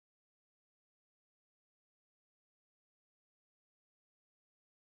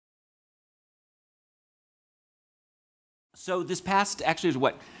So this past, actually it was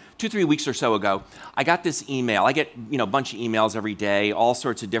what, 2-3 weeks or so ago, I got this email. I get, a bunch of emails every day, all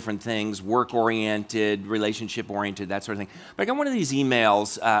sorts of different things, work-oriented, relationship-oriented, that sort of thing. But I got one of these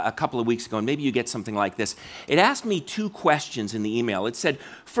emails a couple of weeks ago, and maybe you get something like this. It asked me 2 questions in the email. It said,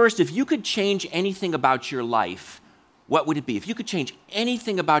 first, if you could change anything about your life, what would it be? If you could change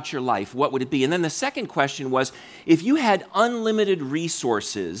anything about your life, what would it be? And then the second question was, if you had unlimited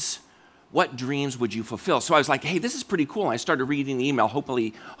resources, what dreams would you fulfill? So I was like, hey, this is pretty cool. And I started reading the email,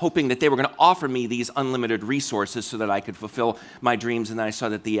 hoping that they were going to offer me these unlimited resources so that I could fulfill my dreams. And then I saw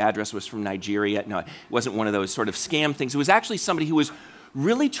that the address was from Nigeria. No, it wasn't one of those sort of scam things. It was actually somebody who was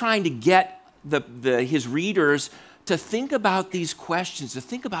really trying to get his readers to think about these questions, to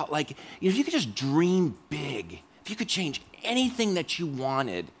think about if you could just dream big, if you could change anything that you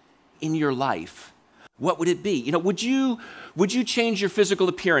wanted in your life, what would it be? Would you change your physical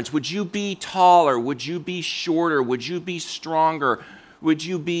appearance? Would you be taller? Would you be shorter? Would you be stronger? Would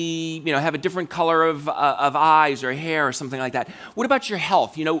you be, have a different color of eyes or hair or something like that? What about your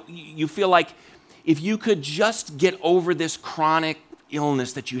health? You feel like if you could just get over this chronic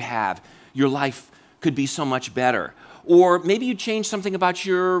illness that you have, your life could be so much better. Or maybe you'd change something about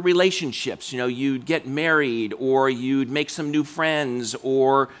your relationships. You'd get married, or you'd make some new friends,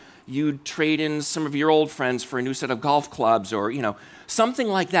 or you'd trade in some of your old friends for a new set of golf clubs, or, something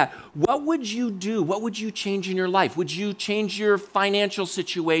like that. What would you do? What would you change in your life? Would you change your financial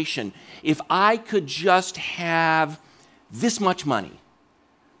situation? If I could just have this much money,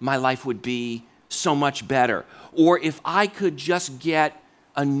 my life would be so much better. Or if I could just get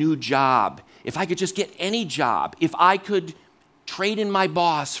a new job, if I could just get any job, if I could trade in my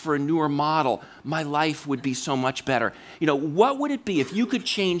boss for a newer model, my life would be so much better. What would it be if you could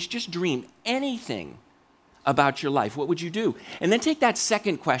change, just dream anything about your life? What would you do? And then take that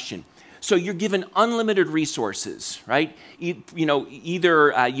second question. So you're given unlimited resources, right?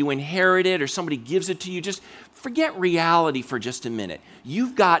 Either you inherit it or somebody gives it to you. Just forget reality for just a minute.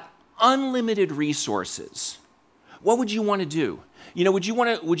 You've got unlimited resources. What would you want to do? Would you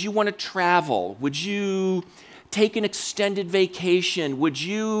want to travel? Would you take an extended vacation? Would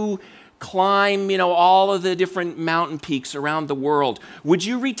you climb, all of the different mountain peaks around the world? Would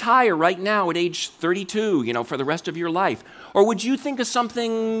you retire right now at age 32, for the rest of your life? Or would you think of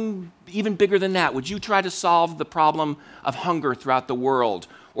something even bigger than that? Would you try to solve the problem of hunger throughout the world,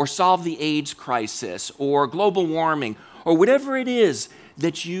 or solve the AIDS crisis, or global warming, or whatever it is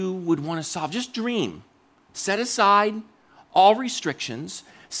that you would want to solve? Just dream. Set aside all restrictions.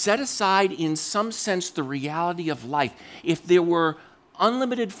 Set aside, in some sense, the reality of life. If there were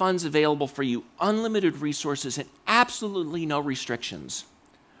unlimited funds available for you, unlimited resources, and absolutely no restrictions,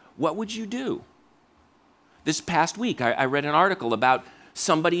 what would you do? This past week, I read an article about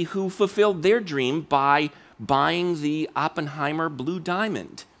somebody who fulfilled their dream by buying the Oppenheimer Blue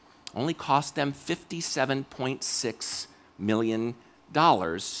Diamond. Only cost them $57.6 million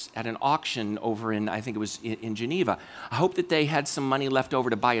at an auction over in, I think it was in Geneva. I hope that they had some money left over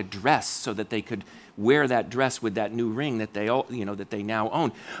to buy a dress so that they could wear that dress with that new ring that they now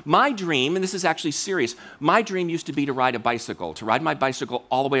own. My dream, and this is actually serious, my dream used to be to ride my bicycle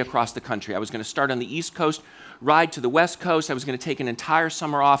all the way across the country. I was going to start on the East Coast, ride to the West Coast. I was going to take an entire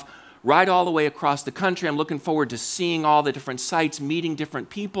summer off, ride all the way across the country. I'm looking forward to seeing all the different sites, meeting different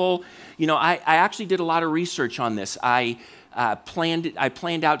people. I actually did a lot of research on this. I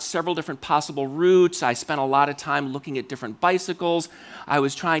planned out several different possible routes. I spent a lot of time looking at different bicycles. I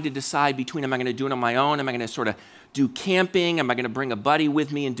was trying to decide between, am I going to do it on my own? Am I going to sort of do camping? Am I going to bring a buddy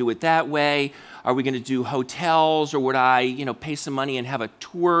with me and do it that way? Are we going to do hotels, or would I, pay some money and have a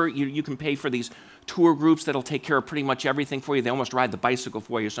tour? You can pay for these tour groups that'll take care of pretty much everything for you. They almost ride the bicycle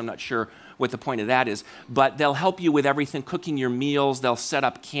for you, so I'm not sure what the point of that is. But they'll help you with everything, cooking your meals. They'll set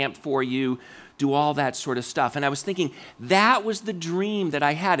up camp for you, do all that sort of stuff. And I was thinking, that was the dream that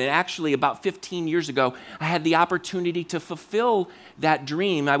I had. And actually, about 15 years ago, I had the opportunity to fulfill that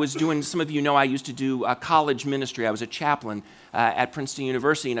dream. I was doing, some of you know, I used to do college ministry. I was a chaplain at Princeton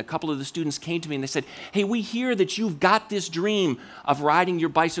University, and a couple of the students came to me and they said, hey, we hear that you've got this dream of riding your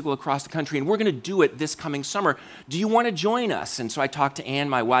bicycle across the country, and we're going to do it this coming summer. Do you want to join us? And so I talked to Ann,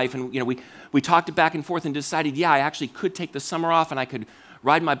 my wife, and we talked it back and forth and decided, yeah, I actually could take the summer off and I could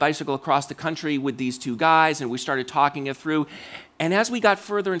ride my bicycle across the country with these 2 guys, and we started talking it through. And as we got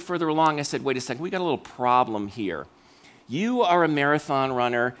further and further along, I said, wait a second, we got a little problem here. You are a marathon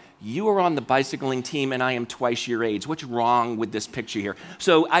runner, you are on the bicycling team, and I am twice your age. What's wrong with this picture here?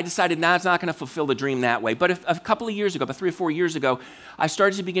 So I decided, it's not going to fulfill the dream that way. But a couple of years ago, about 3 or 4 years ago, I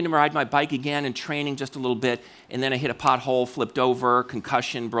started to begin to ride my bike again and training just a little bit, and then I hit a pothole, flipped over,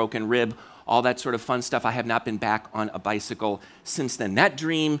 concussion, broken rib, all that sort of fun stuff. I have not been back on a bicycle since then. That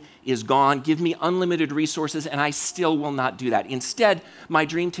dream is gone. Give me unlimited resources, and I still will not do that. Instead, my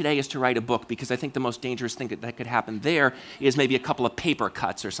dream today is to write a book, because I think the most dangerous thing that could happen there is maybe a couple of paper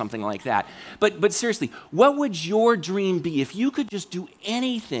cuts or something like that. But seriously, what would your dream be if you could just do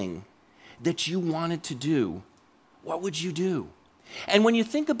anything that you wanted to do? What would you do? And when you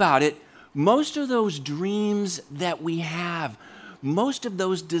think about it, most of those dreams that we have, most of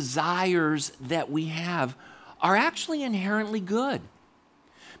those desires that we have are actually inherently good.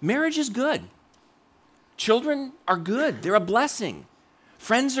 Marriage is good. Children are good. They're a blessing.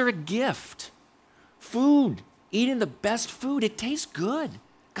 Friends are a gift. Food, eating the best food, it tastes good.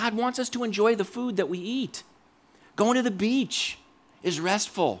 God wants us to enjoy the food that we eat. Going to the beach is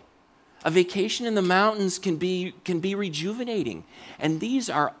restful. A vacation in the mountains can be rejuvenating. And these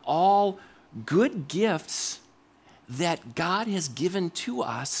are all good gifts that God has given to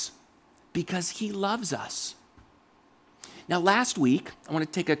us because he loves us. Now, last week, I want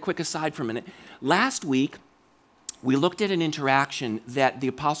to take a quick aside for a minute. Last week, we looked at an interaction that the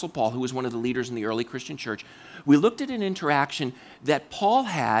Apostle Paul, who was one of the leaders in the early Christian church, we looked at an interaction that Paul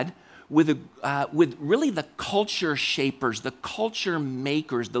had with really the culture shapers, the culture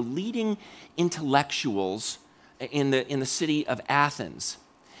makers, the leading intellectuals in the city of Athens.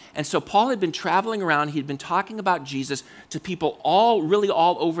 And so Paul had been traveling around. He'd been talking about Jesus to people all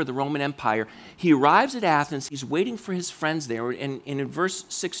over the Roman Empire. He arrives at Athens. He's waiting for his friends there. And in verse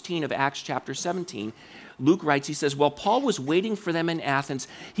 16 of Acts chapter 17, Luke writes, he says, "While Paul was waiting for them in Athens,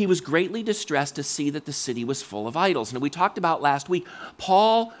 he was greatly distressed to see that the city was full of idols." And we talked about last week,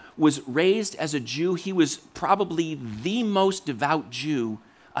 Paul was raised as a Jew. He was probably the most devout Jew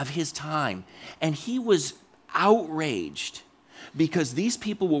of his time. And he was outraged because these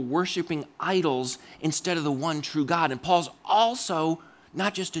people were worshiping idols instead of the one true God. And Paul's also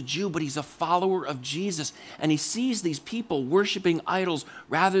not just a Jew, but he's a follower of Jesus. And he sees these people worshiping idols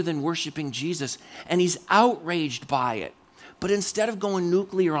rather than worshiping Jesus. And he's outraged by it. But instead of going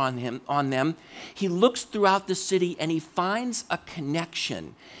nuclear on them, he looks throughout the city and he finds a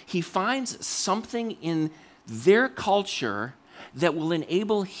connection. He finds something in their culture that will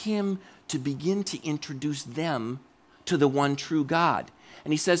enable him to begin to introduce them to the one true God.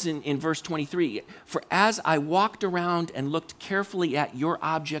 And he says in verse 23, "For as I walked around and looked carefully at your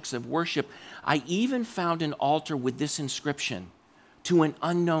objects of worship, I even found an altar with this inscription, 'To an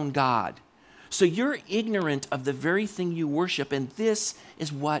unknown God.' So you're ignorant of the very thing you worship, and this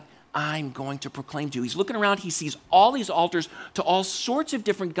is what I'm going to proclaim to you." He's looking around, he sees all these altars to all sorts of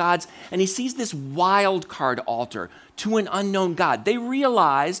different gods, and he sees this wild card altar, to an unknown God. They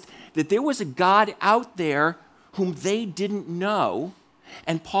realized that there was a God out there whom they didn't know,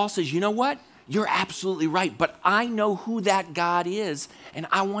 and Paul says, "You know what? You're absolutely right, but I know who that God is, and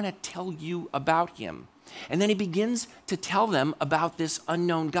I want to tell you about him." And then he begins to tell them about this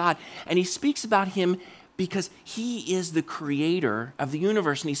unknown God. And he speaks about him because he is the creator of the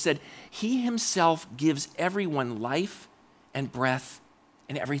universe. And he said, he himself gives everyone life and breath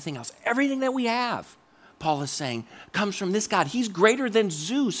and everything else. Everything that we have, Paul is saying, comes from this God. He's greater than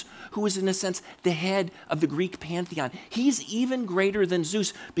Zeus, who is in a sense the head of the Greek pantheon. He's even greater than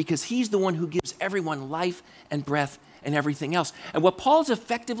Zeus because he's the one who gives everyone life and breath and everything else. And what Paul's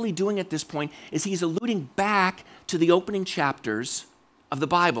effectively doing at this point is he's alluding back to the opening chapters of the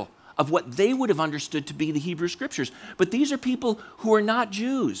Bible, of what they would have understood to be the Hebrew Scriptures. But these are people who are not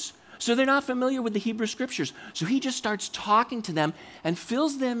Jews, so they're not familiar with the Hebrew Scriptures. So he just starts talking to them and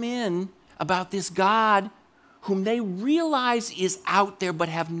fills them in about this God whom they realize is out there but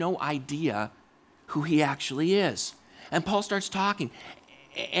have no idea who he actually is. And Paul starts talking.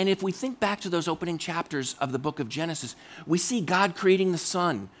 And if we think back to those opening chapters of the book of Genesis, we see God creating the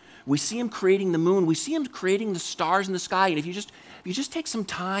sun. We see him creating the moon. We see him creating the stars in the sky. And if you just take some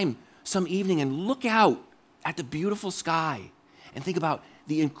time, some evening, and look out at the beautiful sky and think about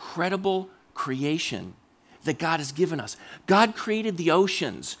the incredible creation that God has given us. God created the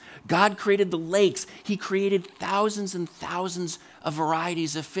oceans. God created the lakes. He created thousands and thousands of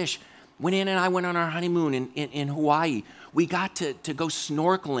varieties of fish. When Ann and I went on our honeymoon in Hawaii, we got to go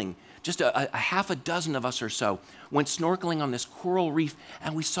snorkeling. Just a half a dozen of us or so went snorkeling on this coral reef,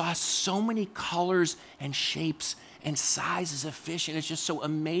 and we saw so many colors and shapes and sizes of fish, and it's just so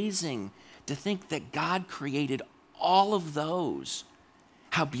amazing to think that God created all of those.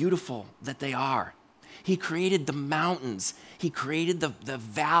 How beautiful that they are. He created the mountains. He created the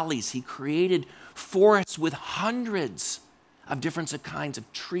valleys. He created forests with hundreds of different kinds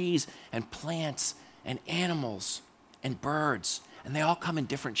of trees and plants and animals and birds. And they all come in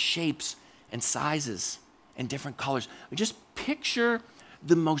different shapes and sizes and different colors. Just picture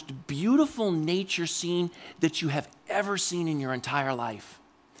the most beautiful nature scene that you have ever seen in your entire life.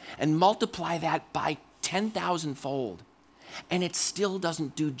 And multiply that by 10,000 fold. And it still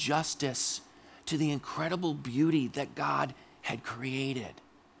doesn't do justice to the incredible beauty that God had created.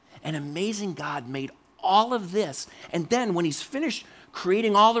 An amazing God made all of this. And then when he's finished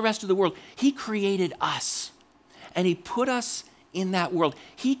creating all the rest of the world, he created us. And he put us in that world.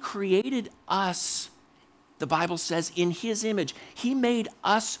 He created us, the Bible says, in his image. He made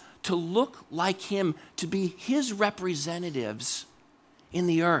us to look like him, to be his representatives in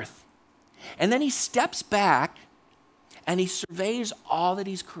the earth. And then he steps back and he surveys all that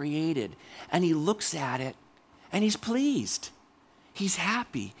he's created, and he looks at it and he's pleased. He's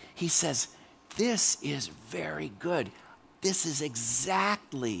happy. He says, this is very good. This is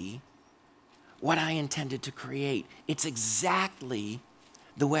exactly what I intended to create. It's exactly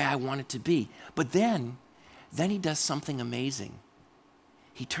the way I want it to be. But then he does something amazing.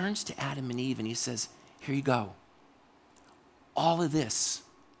 He turns to Adam and Eve and he says, here you go. All of this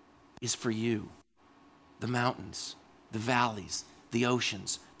is for you. The mountains, the valleys, the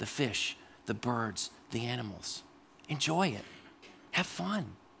oceans, the fish, the birds, the animals. Enjoy it. Have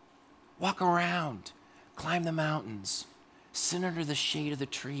fun. Walk around. Climb the mountains. Sit under the shade of the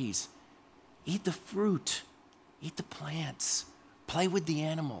trees. Eat the fruit. Eat the plants. Play with the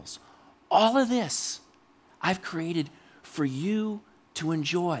animals. All of this I've created for you to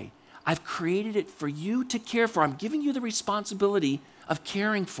enjoy. I've created it for you to care for. I'm giving you the responsibility of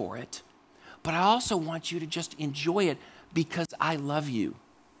caring for it, but I also want you to just enjoy it because I love you.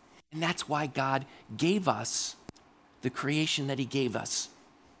 And that's why God gave us the creation that he gave us.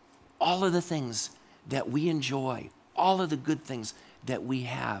 All of the things that we enjoy, all of the good things that we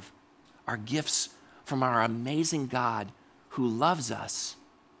have are gifts from our amazing God who loves us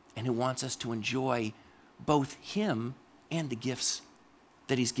and who wants us to enjoy both him and the gifts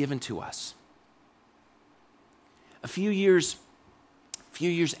that he's given to us. A few years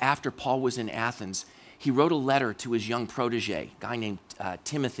after Paul was in Athens, he wrote a letter to his young protege, a guy named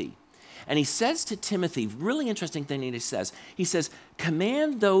Timothy. And he says to Timothy, really interesting thing that he says,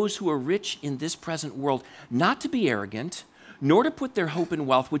 command those who are rich in this present world not to be arrogant, nor to put their hope in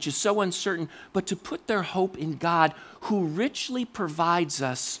wealth, which is so uncertain, but to put their hope in God, who richly provides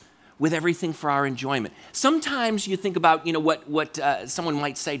us with everything for our enjoyment. Sometimes you think about, what someone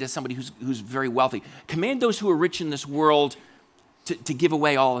might say to somebody who's very wealthy. Command those who are rich in this world to give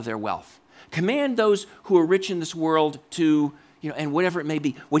away all of their wealth. Command those who are rich in this world to, and whatever it may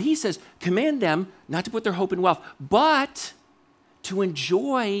be. What he says, command them not to put their hope in wealth, but to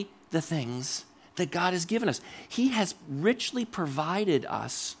enjoy the things that God has given us. He has richly provided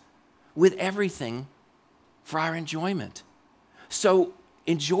us with everything for our enjoyment. So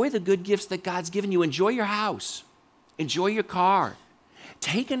enjoy the good gifts that God's given you. Enjoy your house. Enjoy your car.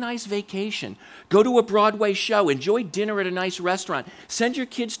 Take a nice vacation. Go to a Broadway show. Enjoy dinner at a nice restaurant. Send your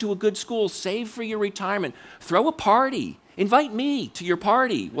kids to a good school. Save for your retirement. Throw a party. Invite me to your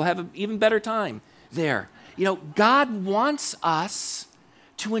party. We'll have an even better time there. God wants us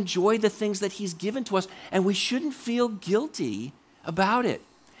to enjoy the things that he's given to us, and we shouldn't feel guilty about it.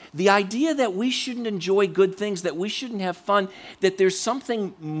 The idea that we shouldn't enjoy good things, that we shouldn't have fun, that there's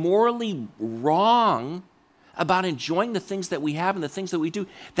something morally wrong about enjoying the things that we have and the things that we do,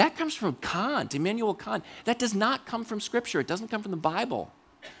 that comes from Kant, Immanuel Kant. That does not come from Scripture. It doesn't come from the Bible.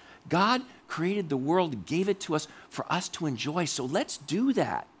 God created the world, gave it to us for us to enjoy, so let's do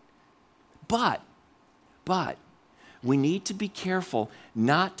that. But we need to be careful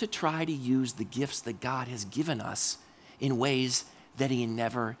not to try to use the gifts that God has given us in ways that he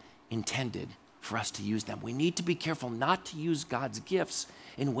never intended for us to use them. We need to be careful not to use God's gifts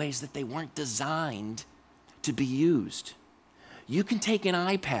in ways that they weren't designed to be used. You can take an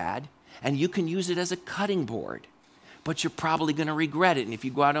iPad and you can use it as a cutting board, but you're probably going to regret it. And if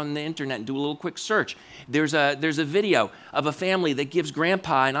you go out on the internet and do a little quick search, there's a video of a family that gives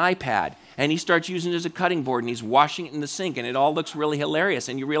grandpa an iPad, and he starts using it as a cutting board, and he's washing it in the sink, and it all looks really hilarious.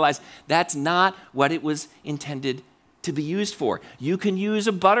 And you realize that's not what it was intended to be used for. You can use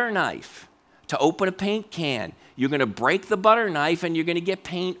a butter knife to open a paint can. You're going to break the butter knife, and you're going to get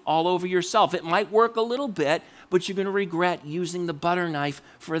paint all over yourself. It might work a little bit, but you're going to regret using the butter knife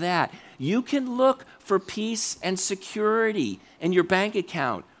for that. You can look for peace and security in your bank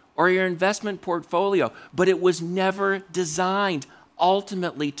account or your investment portfolio, but it was never designed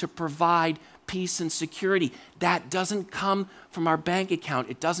ultimately to provide peace and security. That doesn't come from our bank account.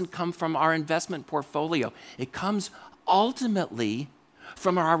 It doesn't come from our investment portfolio. It comes ultimately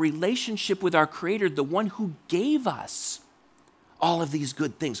from our relationship with our Creator, the one who gave us all of these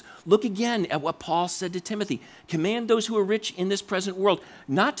good things. Look again at what Paul said to Timothy. Command those who are rich in this present world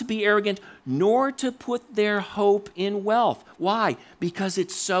not to be arrogant, nor to put their hope in wealth. Why? Because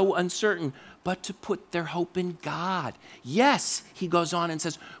it's so uncertain, but to put their hope in God. Yes, he goes on and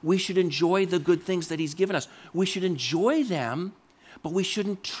says, we should enjoy the good things that he's given us. We should enjoy them, but we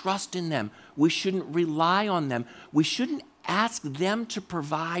shouldn't trust in them. We shouldn't rely on them. We shouldn't ask them to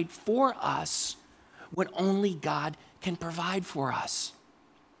provide for us when only God can provide for us.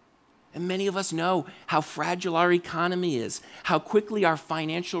 And many of us know how fragile our economy is, how quickly our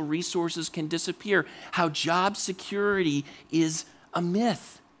financial resources can disappear, how job security is a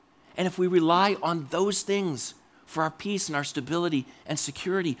myth. And if we rely on those things for our peace and our stability and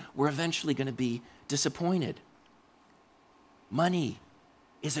security, we're eventually going to be disappointed. Money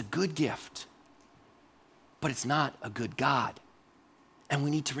is a good gift, but it's not a good God. And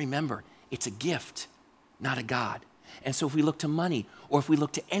we need to remember, it's a gift, not a God. And so if we look to money, or if we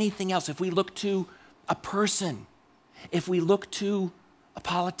look to anything else, if we look to a person, if we look to a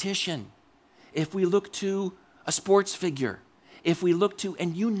politician, if we look to a sports figure, if we look to,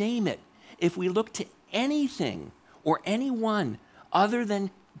 and you name it, if we look to anything or anyone other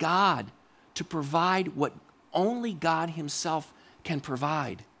than God to provide what only God himself can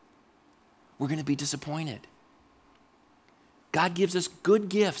provide, we're going to be disappointed. God gives us good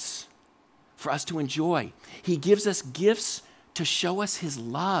gifts for us to enjoy. He gives us gifts to show us his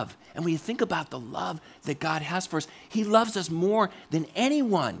love. And when you think about the love that God has for us, he loves us more than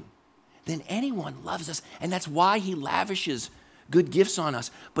anyone loves us. And that's why he lavishes good gifts on us.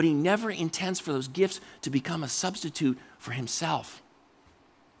 But he never intends for those gifts to become a substitute for himself.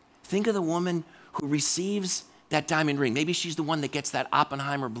 Think of the woman who receives that diamond ring. Maybe she's the one that gets that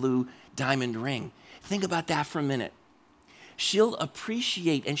Oppenheimer blue diamond ring. Think about that for a minute. She'll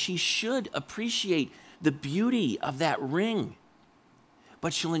appreciate, and she should appreciate, the beauty of that ring.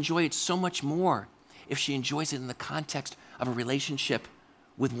 But she'll enjoy it so much more if she enjoys it in the context of a relationship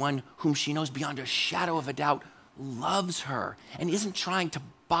with one whom she knows beyond a shadow of a doubt loves her and isn't trying to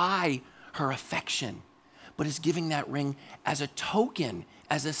buy her affection, but is giving that ring as a token,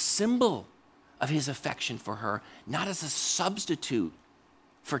 as a symbol of his affection for her, not as a substitute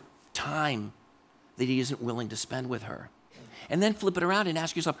for time that he isn't willing to spend with her. And then flip it around and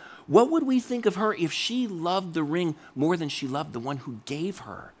ask yourself, what would we think of her if she loved the ring more than she loved the one who gave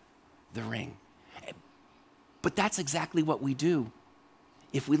her the ring? But that's exactly what we do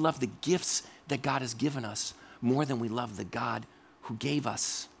if we love the gifts that God has given us more than we love the God who gave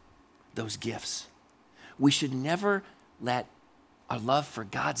us those gifts. We should never let our love for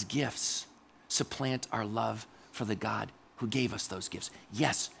God's gifts supplant our love for the God who gave us those gifts.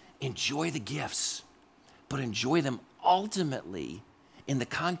 Yes, enjoy the gifts, but enjoy them ultimately in the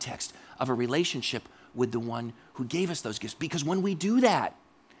context of a relationship with the one who gave us those gifts. Because when we do that,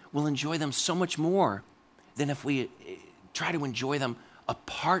 we'll enjoy them so much more than if we try to enjoy them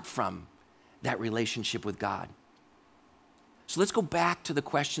apart from that relationship with God. So let's go back to the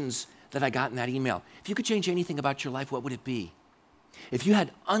questions that I got in that email. If you could change anything about your life, what would it be? If you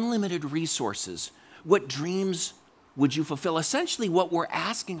had unlimited resources, what dreams would you fulfill? Essentially, what we're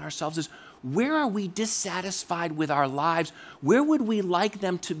asking ourselves is, where are we dissatisfied with our lives? Where would we like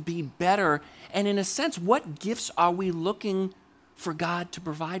them to be better? And in a sense, what gifts are we looking for God to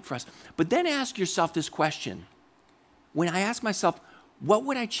provide for us? But then ask yourself this question. When I ask myself, what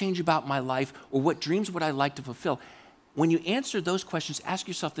would I change about my life, or what dreams would I like to fulfill? When you answer those questions, ask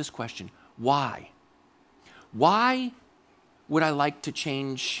yourself this question: why? Why would I like to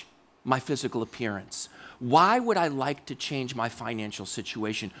change my physical appearance? Why would I like to change my financial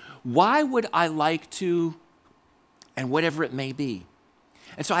situation? Why would I like to, and whatever it may be.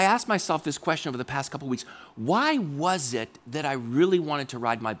 And so I asked myself this question over the past couple of weeks: why was it that I really wanted to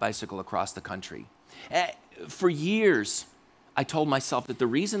ride my bicycle across the country? For years, I told myself that the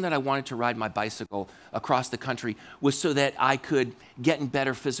reason that I wanted to ride my bicycle across the country was so that I could get in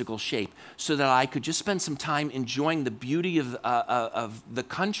better physical shape, so that I could just spend some time enjoying the beauty of the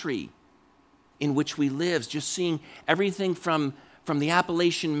country in which we live, just seeing everything from the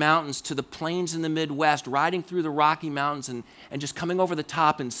Appalachian Mountains to the plains in the Midwest, riding through the Rocky Mountains and just coming over the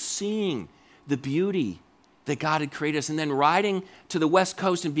top and seeing the beauty that God had created us, and then riding to the West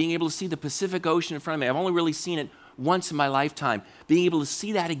Coast and being able to see the Pacific Ocean in front of me. I've only really seen it once in my lifetime. Being able to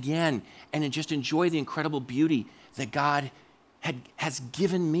see that again and just enjoy the incredible beauty that God has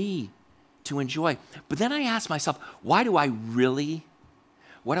given me to enjoy. But then I asked myself, why do I really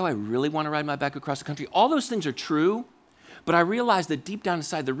want to ride my bike across the country? All those things are true, but I realized that deep down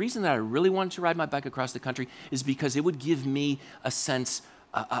inside, the reason that I really wanted to ride my bike across the country is because it would give me a sense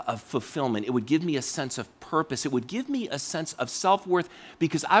of fulfillment. It would give me a sense of purpose. It would give me a sense of self-worth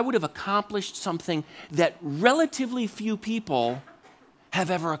because I would have accomplished something that relatively few people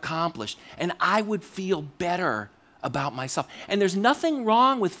have ever accomplished. And I would feel better about myself. And there's nothing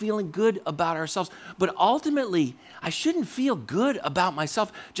wrong with feeling good about ourselves, but ultimately, I shouldn't feel good about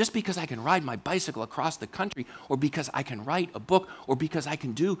myself just because I can ride my bicycle across the country or because I can write a book or because I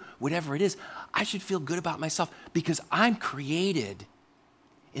can do whatever it is. I should feel good about myself because I'm created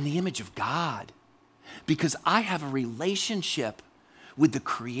in the image of God, because I have a relationship with the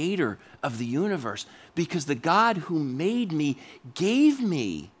creator of the universe, because the God who made me gave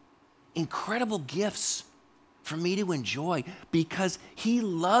me incredible gifts for me to enjoy, because he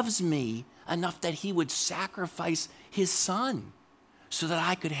loves me enough that he would sacrifice his son so that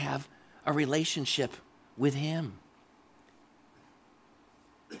I could have a relationship with him.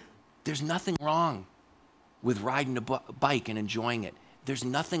 There's nothing wrong with riding a bike and enjoying it. There's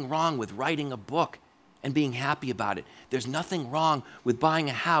nothing wrong with writing a book and being happy about it. There's nothing wrong with buying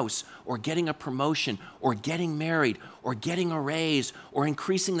a house or getting a promotion or getting married or getting a raise or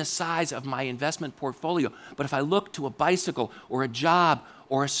increasing the size of my investment portfolio. But if I look to a bicycle or a job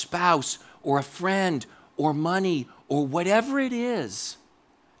or a spouse or a friend or money or whatever it is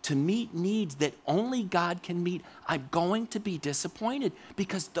to meet needs that only God can meet, I'm going to be disappointed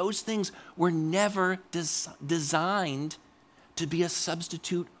because those things were never designed to be a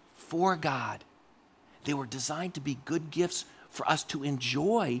substitute for God. They were designed to be good gifts for us to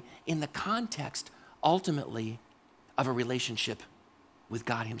enjoy in the context, ultimately, of a relationship with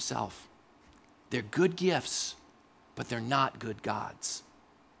God himself. They're good gifts, but they're not good gods.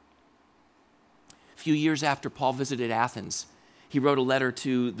 A few years after Paul visited Athens, he wrote a letter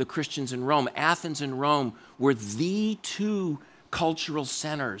to the Christians in Rome. Athens and Rome were the two cultural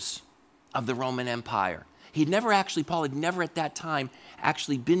centers of the Roman Empire. Paul had never at that time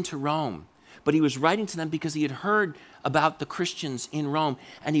actually been to Rome. But he was writing to them because he had heard about the Christians in Rome,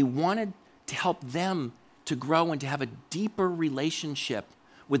 and he wanted to help them to grow and to have a deeper relationship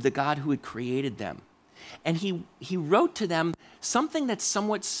with the God who had created them. And he wrote to them something that's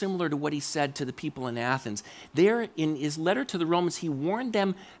somewhat similar to what he said to the people in Athens. There, in his letter to the Romans, he warned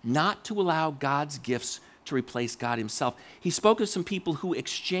them not to allow God's gifts to replace God himself. He spoke of some people who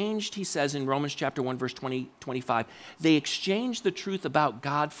exchanged, he says in Romans chapter 1, verse 25, they exchanged the truth about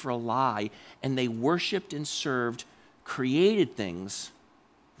God for a lie, and they worshiped and served created things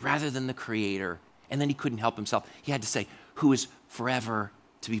rather than the Creator. And then he couldn't help himself. He had to say, who is forever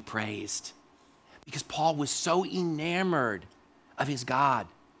to be praised. Because Paul was so enamored of his God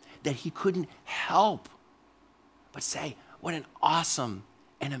that he couldn't help but say, what an awesome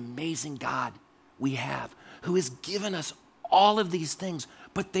and amazing God we have, who has given us all of these things,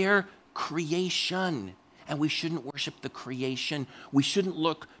 but they're creation. And we shouldn't worship the creation. We shouldn't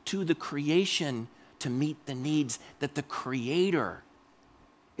look to the creation to meet the needs that the Creator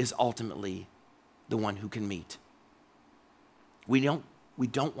is ultimately the one who can meet. We don't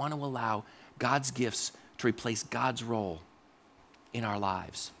want to allow God's gifts to replace God's role in our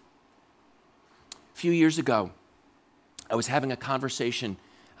lives. A few years ago, I was having a conversation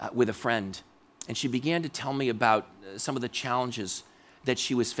with a friend, and she began to tell me about some of the challenges that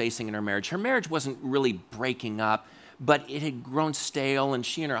she was facing in her marriage. Her marriage wasn't really breaking up, but it had grown stale, and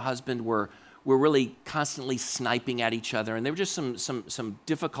she and her husband were really constantly sniping at each other, and there were just some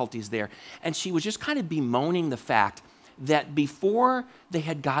difficulties there. And she was just kind of bemoaning the fact that before they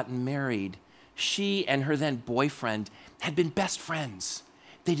had gotten married, she and her then boyfriend had been best friends.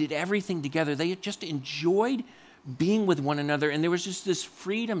 They did everything together. They had just enjoyed being with one another, and there was just this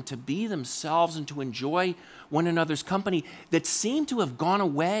freedom to be themselves and to enjoy one another's company that seemed to have gone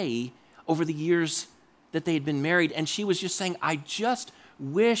away over the years that they had been married. And she was just saying, I just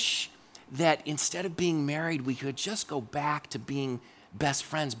wish that instead of being married, we could just go back to being best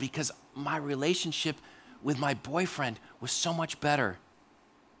friends, because my relationship with my boyfriend was so much better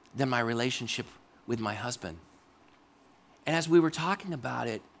than my relationship with my husband. And as we were talking about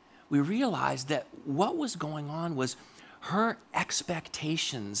it, we realized that what was going on was her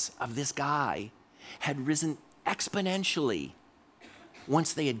expectations of this guy had risen exponentially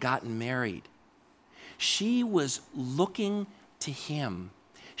once they had gotten married. She was looking to him.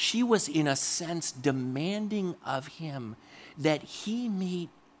 She was, in a sense, demanding of him that he meet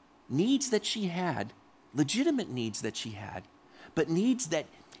needs that she had, legitimate needs that she had, but needs that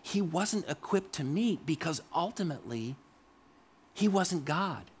he wasn't equipped to meet because ultimately he wasn't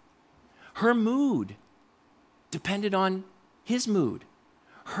God. Her mood depended on his mood.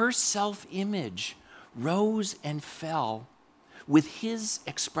 Her self-image rose and fell with his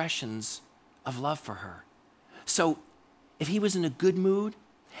expressions of love for her. So if he was in a good mood,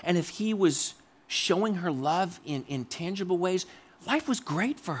 and if he was showing her love in tangible ways, life was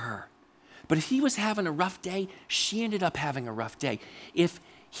great for her. But if he was having a rough day, she ended up having a rough day. If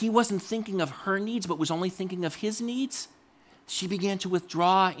he wasn't thinking of her needs, but was only thinking of his needs, she began to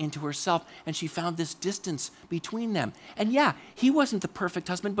withdraw into herself, and she found this distance between them. And yeah, he wasn't the perfect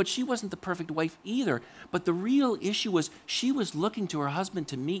husband, but she wasn't the perfect wife either. But the real issue was she was looking to her husband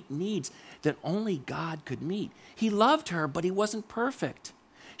to meet needs that only God could meet. He loved her, but he wasn't perfect.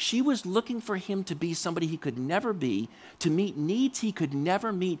 She was looking for him to be somebody he could never be, to meet needs he could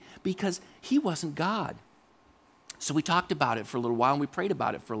never meet because he wasn't God. So we talked about it for a little while, and we prayed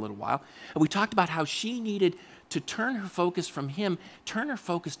about it for a little while. And we talked about how she needed to turn her focus from him, turn her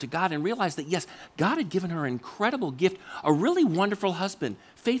focus to God, and realize that, yes, God had given her an incredible gift, a really wonderful husband,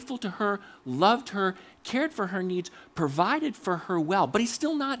 faithful to her, loved her, cared for her needs, provided for her well, but he's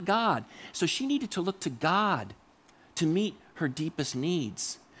still not God. So she needed to look to God to meet her deepest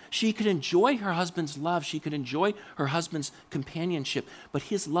needs. She could enjoy her husband's love. She could enjoy her husband's companionship, but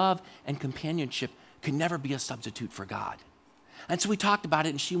his love and companionship could never be a substitute for God. And so we talked about it,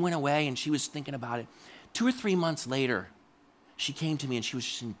 and she went away, and she was thinking about it. 2 or 3 months later, she came to me, and she was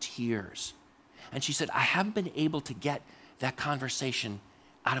just in tears. And she said, I haven't been able to get that conversation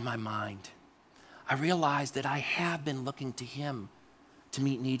out of my mind. I realized that I have been looking to him to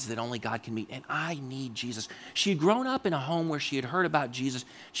meet needs that only God can meet, and I need Jesus. She had grown up in a home where she had heard about Jesus.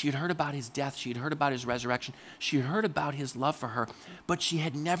 She had heard about his death. She had heard about his resurrection. She had heard about his love for her, but she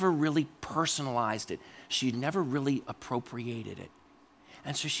had never really personalized it. She had never really appropriated it.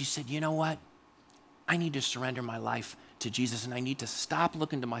 And so she said, you know what? I need to surrender my life to Jesus, and I need to stop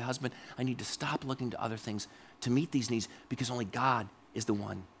looking to my husband. I need to stop looking to other things to meet these needs, because only God is the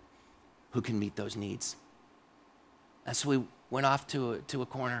one who can meet those needs. And so we went off to a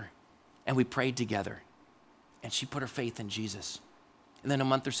corner, and we prayed together, and she put her faith in Jesus. And then a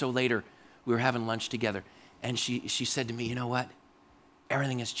month or so later, we were having lunch together, and she said to me, you know what?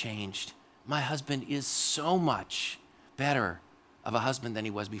 Everything has changed. My husband is so much better of a husband than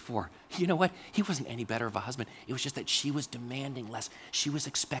he was before. You know what? He wasn't any better of a husband. It was just that she was demanding less. She was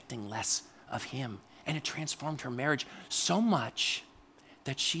expecting less of him. And it transformed her marriage so much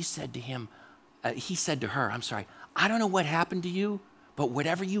that she said to him, he said to her, I don't know what happened to you, but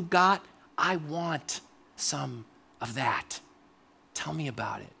whatever you got, I want some of that. Tell me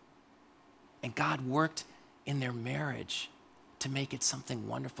about it. And God worked in their marriage to make it something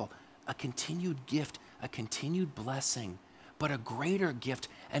wonderful, a continued gift, a continued blessing, but a greater gift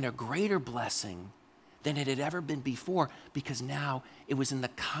and a greater blessing than it had ever been before, because now it was in the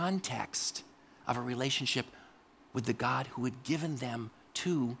context of a relationship with the God who had given them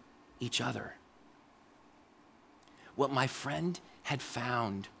to each other. What my friend had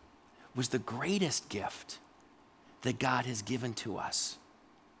found was the greatest gift that God has given to us.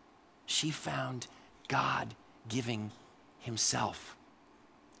 She found God giving himself.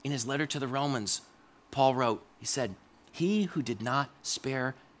 In his letter to the Romans, Paul wrote, he said, he who did not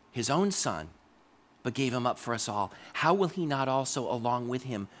spare his own son, but gave him up for us all, how will he not also along with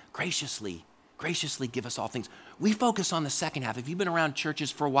him graciously give us all things? We focus on the second half. If you've been around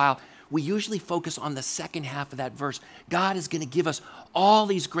churches for a while, we usually focus on the second half of that verse. God is going to give us all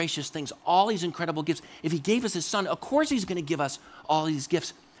these gracious things, all these incredible gifts. If he gave us his son, of course he's going to give us all these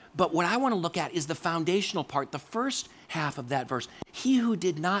gifts. But what I want to look at is the foundational part, the first half of that verse. He who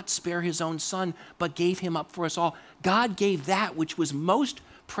did not spare his own son, but gave him up for us all. God gave that which was most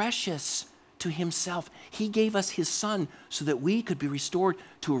precious to himself. He gave us his son so that we could be restored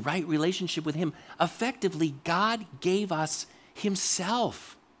to a right relationship with him. Effectively, God gave us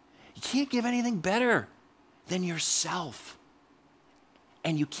himself. You can't give anything better than yourself.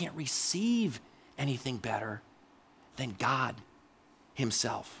 And you can't receive anything better than God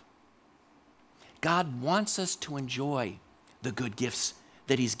himself. God wants us to enjoy the good gifts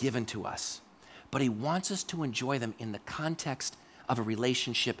that he's given to us, but he wants us to enjoy them in the context of a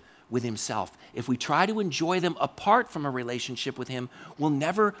relationship with himself. If we try to enjoy them apart from a relationship with him, we'll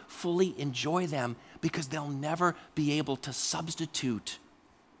never fully enjoy them because they'll never be able to substitute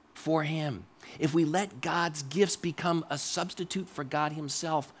for him. If we let God's gifts become a substitute for God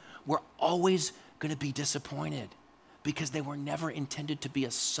himself, we're always going to be disappointed because they were never intended to be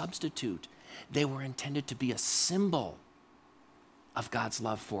a substitute. They were intended to be a symbol of God's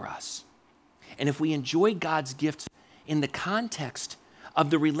love for us. And if we enjoy God's gifts in the context of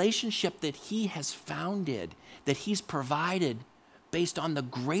the relationship that he has founded, that he's provided based on the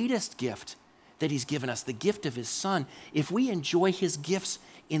greatest gift that he's given us, the gift of his son, if we enjoy his gifts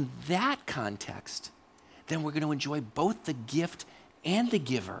in that context, then we're going to enjoy both the gift and the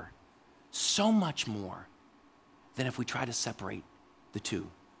giver so much more than if we try to separate the two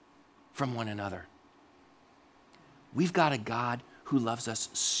from one another. We've got a God who loves us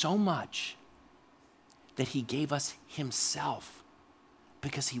so much that he gave us himself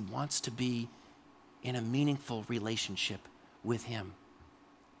because he wants to be in a meaningful relationship with him.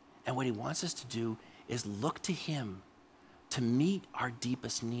 And what he wants us to do is look to him to meet our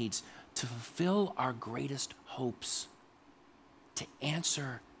deepest needs, to fulfill our greatest hopes, to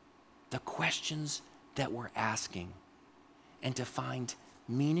answer the questions that we're asking, and to find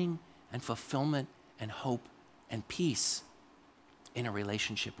meaning and fulfillment and hope and peace in a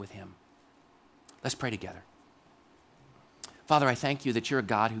relationship with him. Let's pray together. Father, I thank you that you're a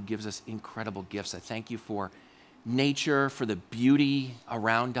God who gives us incredible gifts. I thank you for nature, for the beauty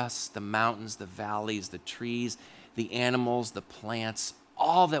around us, the mountains, the valleys, the trees, the animals, the plants,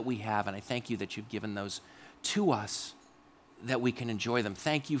 all that we have. And I thank you that you've given those to us that we can enjoy them.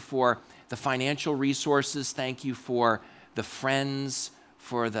 Thank you for the financial resources. Thank you for the friends,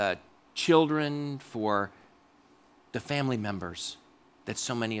 for the children, for the family members that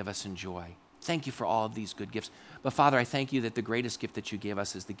so many of us enjoy. Thank you for all of these good gifts. But Father, I thank you that the greatest gift that you gave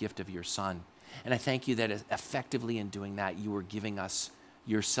us is the gift of your Son. And I thank you that effectively in doing that, you are giving us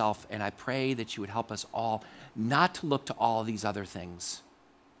yourself. And I pray that you would help us all not to look to all these other things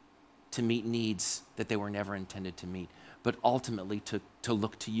to meet needs that they were never intended to meet, but ultimately to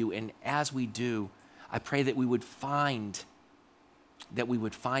look to you. And as we do, I pray that we would find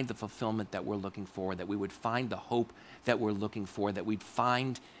the fulfillment that we're looking for, that we would find the hope that we're looking for, that we'd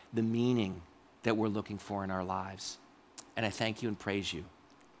find the meaning that we're looking for in our lives. And I thank you and praise you.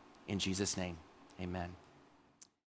 In Jesus' name, amen.